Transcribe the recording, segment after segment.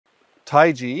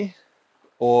Taiji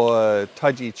or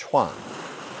Taiji Quan.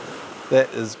 That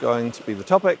is going to be the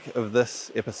topic of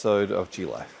this episode of Chi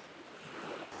Life.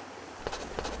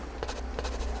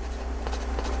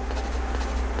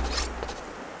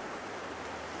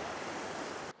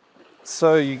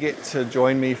 So you get to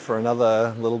join me for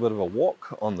another little bit of a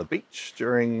walk on the beach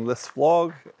during this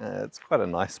vlog. It's quite a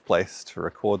nice place to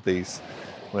record these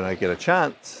when I get a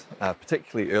chance,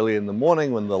 particularly early in the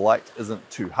morning when the light isn't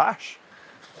too harsh.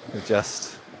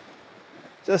 Just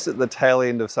at the tail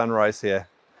end of sunrise here.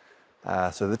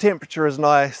 So the temperature is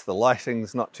nice, the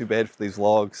lighting's not too bad for these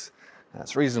vlogs.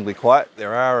 It's reasonably quiet.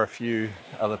 There are a few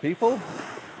other people.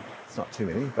 It's not too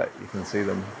many, but you can see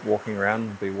them walking around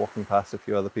and be walking past a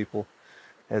few other people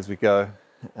as we go.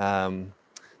 So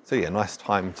yeah, nice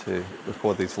time to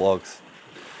record these vlogs.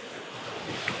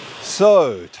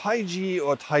 So, Taiji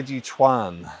or Taiji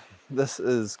Quan. This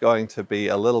is going to be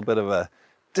a little bit of a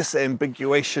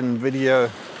disambiguation video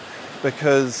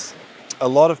because a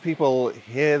lot of people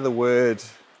hear the word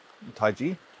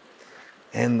Taiji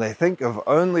and they think of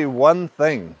only one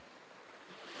thing.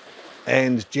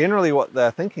 And generally what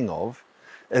they're thinking of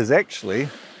is actually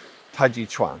Taiji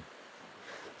Quan.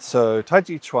 So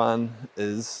Taiji Quan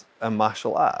is a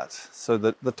martial art. So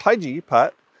the Taiji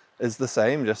part is the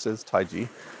same, just as Taiji.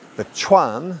 The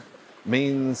Quan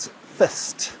means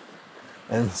fist.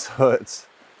 And so it's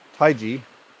Taiji,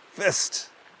 fist.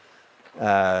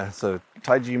 So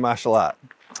Taiji martial art.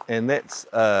 And that's,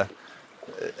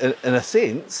 in a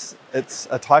sense, it's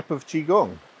a type of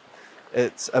Qigong.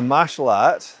 It's a martial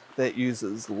art that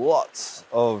uses lots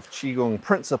of Qigong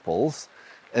principles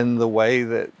in the way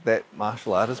that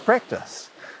martial art is practiced.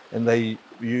 And they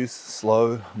use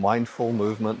slow, mindful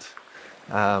movement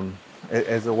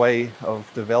as a way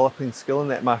of developing skill in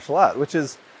that martial art, which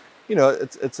is, you know,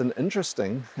 it's an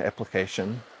interesting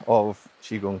application of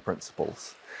Qigong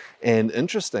principles. And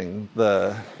interesting,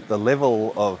 the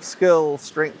level of skill,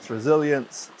 strength,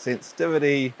 resilience,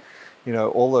 sensitivity, you know,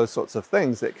 all those sorts of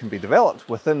things that can be developed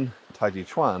within Taiji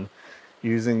Quan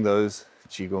using those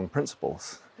Qigong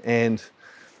principles. And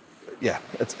yeah,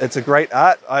 it's a great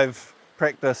art. I've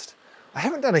practiced, I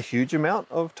haven't done a huge amount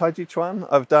of Taiji Quan.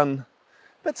 I've done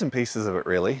bits and pieces of it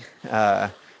really,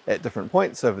 at different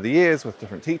points over the years with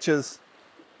different teachers.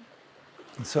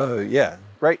 So yeah,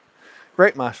 great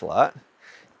martial art.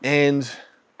 And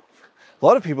a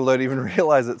lot of people don't even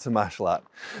realize it's a martial art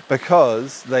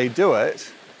because they do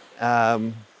it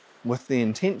with the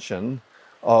intention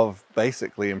of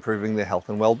basically improving their health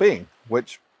and well-being,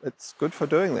 which it's good for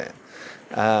doing that.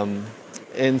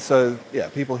 And so, yeah,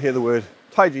 people hear the word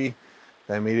Taiji,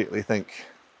 they immediately think,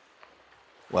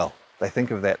 well, they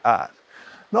think of that art,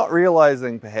 not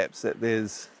realizing perhaps that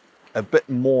there's a bit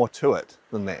more to it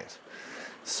than that.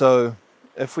 So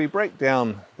if we break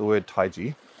down the word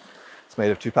Taiji, it's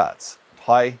made of two parts,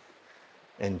 Tai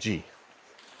and Ji.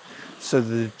 So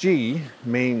the Ji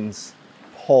means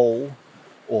pole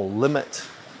or limit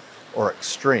or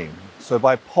extreme. So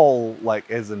by pole,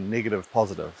 like as in negative,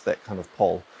 positive, that kind of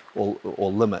pole,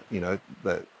 or limit, you know,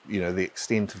 the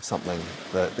extent of something,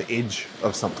 the edge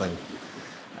of something.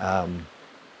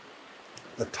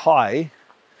 The Tai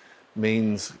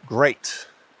means great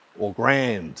or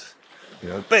grand, you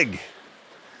know, big.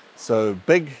 So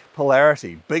big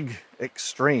polarity, big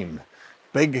extreme,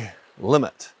 big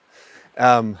limit.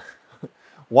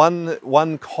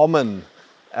 One common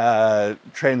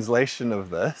translation of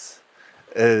this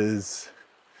is,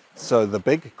 so the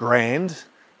big, grand,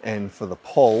 and for the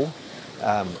pole,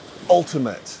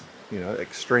 ultimate, you know,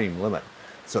 extreme limit.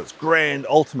 So it's grand,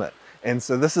 ultimate. And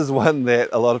so this is one that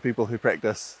a lot of people who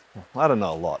practice, I don't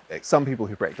know a lot, some people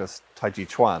who practice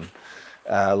Taiji Quan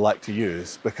like to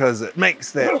use, because it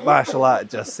makes that martial art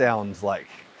just sound like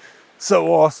so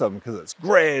awesome, because it's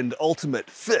grand, ultimate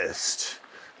fist,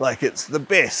 like it's the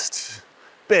best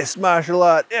martial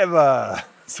art ever,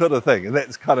 sort of thing. And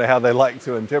that's kind of how they like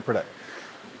to interpret it.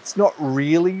 It's not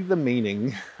really the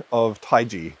meaning of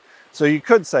Taiji. So you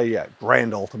could say, yeah,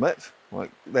 grand ultimate,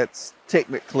 like that's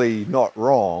technically not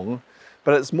wrong,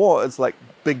 but it's more, it's like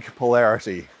big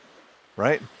polarity,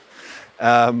 right?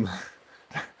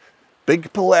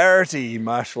 Big polarity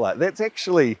martial art. That's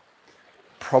actually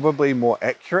probably more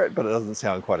accurate, but it doesn't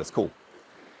sound quite as cool.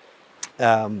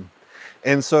 And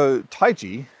so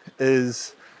Taiji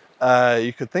is,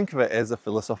 you could think of it as a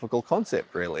philosophical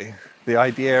concept, really. The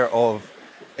idea of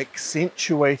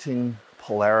accentuating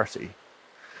polarity.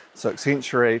 So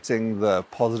accentuating the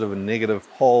positive and negative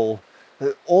pole,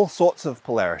 all sorts of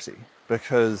polarity.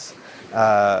 Because,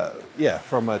 yeah,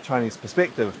 from a Chinese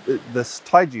perspective, this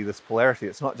Taiji, this polarity,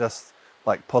 it's not just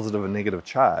like positive and negative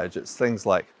charge. It's things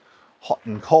like hot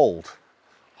and cold,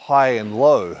 high and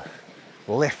low,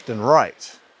 left and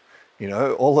right. You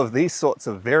know, all of these sorts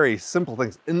of very simple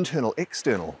things, internal,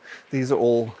 external, these are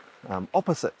all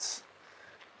opposites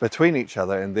between each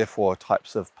other and therefore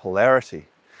types of polarity.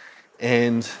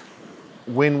 And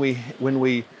when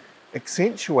we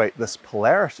accentuate this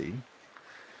polarity,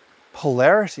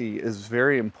 polarity is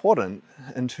very important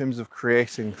in terms of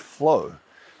creating flow,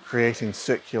 creating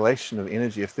circulation of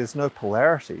energy. If there's no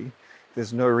polarity,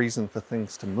 there's no reason for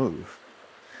things to move.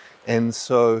 And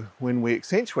so when we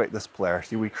accentuate this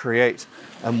polarity, we create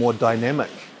a more dynamic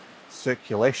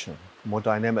circulation, more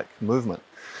dynamic movement.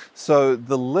 So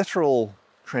the literal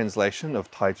translation of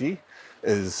Taiji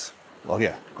is, well,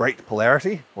 yeah, great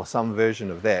polarity, or some version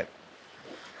of that.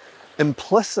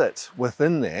 Implicit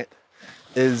within that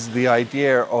is the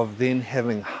idea of then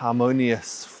having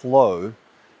harmonious flow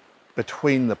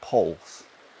between the poles.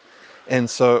 And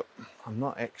so I'm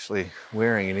not actually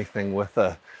wearing anything with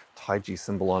a Taiji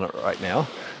symbol on it right now.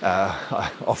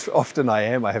 Often I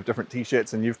am. I have different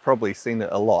t-shirts and you've probably seen it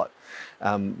a lot.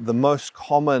 The most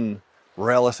common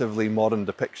relatively modern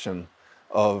depiction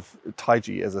of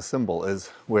Taiji as a symbol is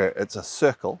where it's a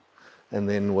circle and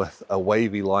then with a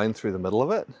wavy line through the middle of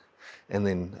it and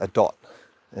then a dot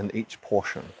in each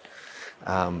portion.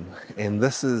 And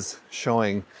this is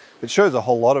showing, it shows a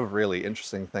whole lot of really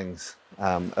interesting things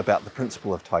about the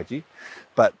principle of Taiji,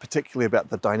 but particularly about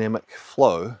the dynamic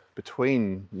flow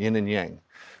between yin and yang,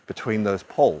 between those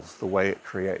poles, the way it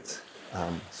creates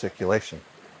circulation.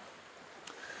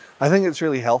 I think it's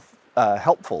really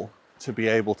helpful to be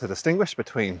able to distinguish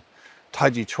between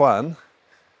Taiji Quan,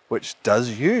 which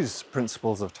does use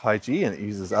principles of Taiji and it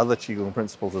uses other Qigong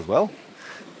principles as well,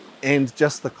 and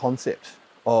just the concept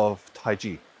of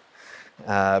Taiji,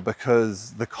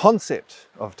 because the concept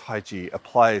of Taiji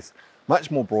applies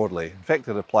much more broadly. In fact,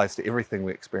 it applies to everything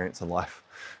we experience in life,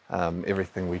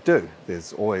 everything we do.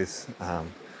 There's always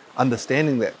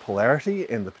understanding that polarity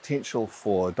and the potential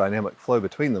for dynamic flow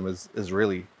between them is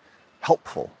really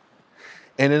helpful.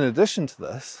 And in addition to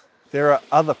this, there are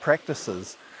other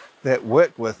practices that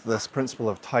work with this principle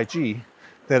of Taiji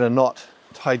that are not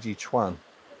Taiji Quan.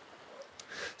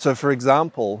 So for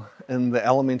example, in the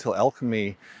Elemental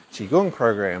Alchemy Qigong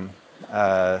program,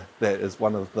 that is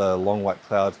one of the Long White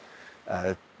Cloud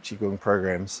Qigong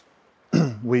programs,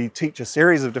 we teach a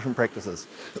series of different practices,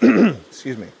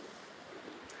 excuse me,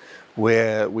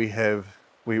 where we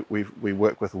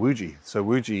work with Wuji. So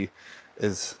Wuji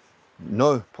is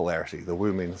no polarity. The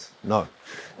Wu means no.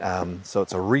 So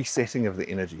it's a resetting of the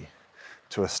energy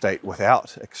to a state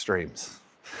without extremes.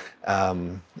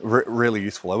 Really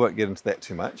useful. I won't get into that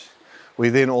too much. We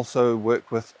then also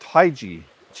work with Taiji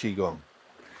Qigong.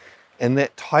 And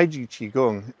that Taiji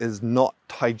Qigong is not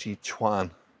Taiji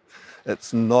Quan.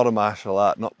 It's not a martial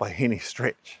art, not by any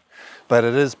stretch. But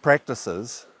it is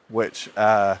practices which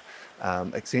are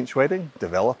accentuating,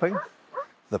 developing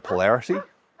the polarity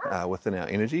within our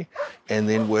energy, and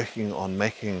then working on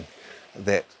making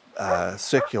that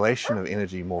circulation of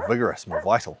energy more vigorous, more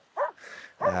vital.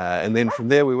 And then from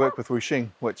there we work with Wuxing,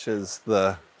 which is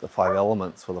the 5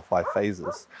 elements or the 5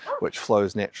 phases, which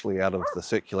flows naturally out of the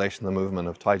circulation, the movement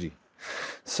of Taiji.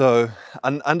 So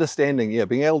understanding,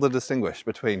 being able to distinguish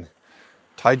between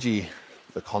Taiji,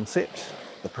 the concept,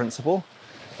 the principle,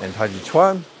 and Taiji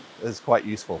Chuan is quite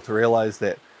useful to realize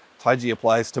that Taiji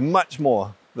applies to much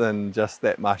more than just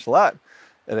that martial art.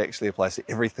 It actually applies to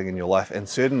everything in your life and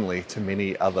certainly to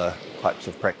many other types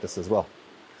of practice as well.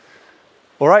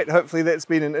 All right, hopefully that's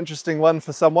been an interesting one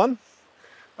for someone.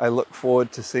 I look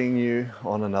forward to seeing you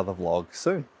on another vlog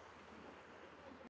soon.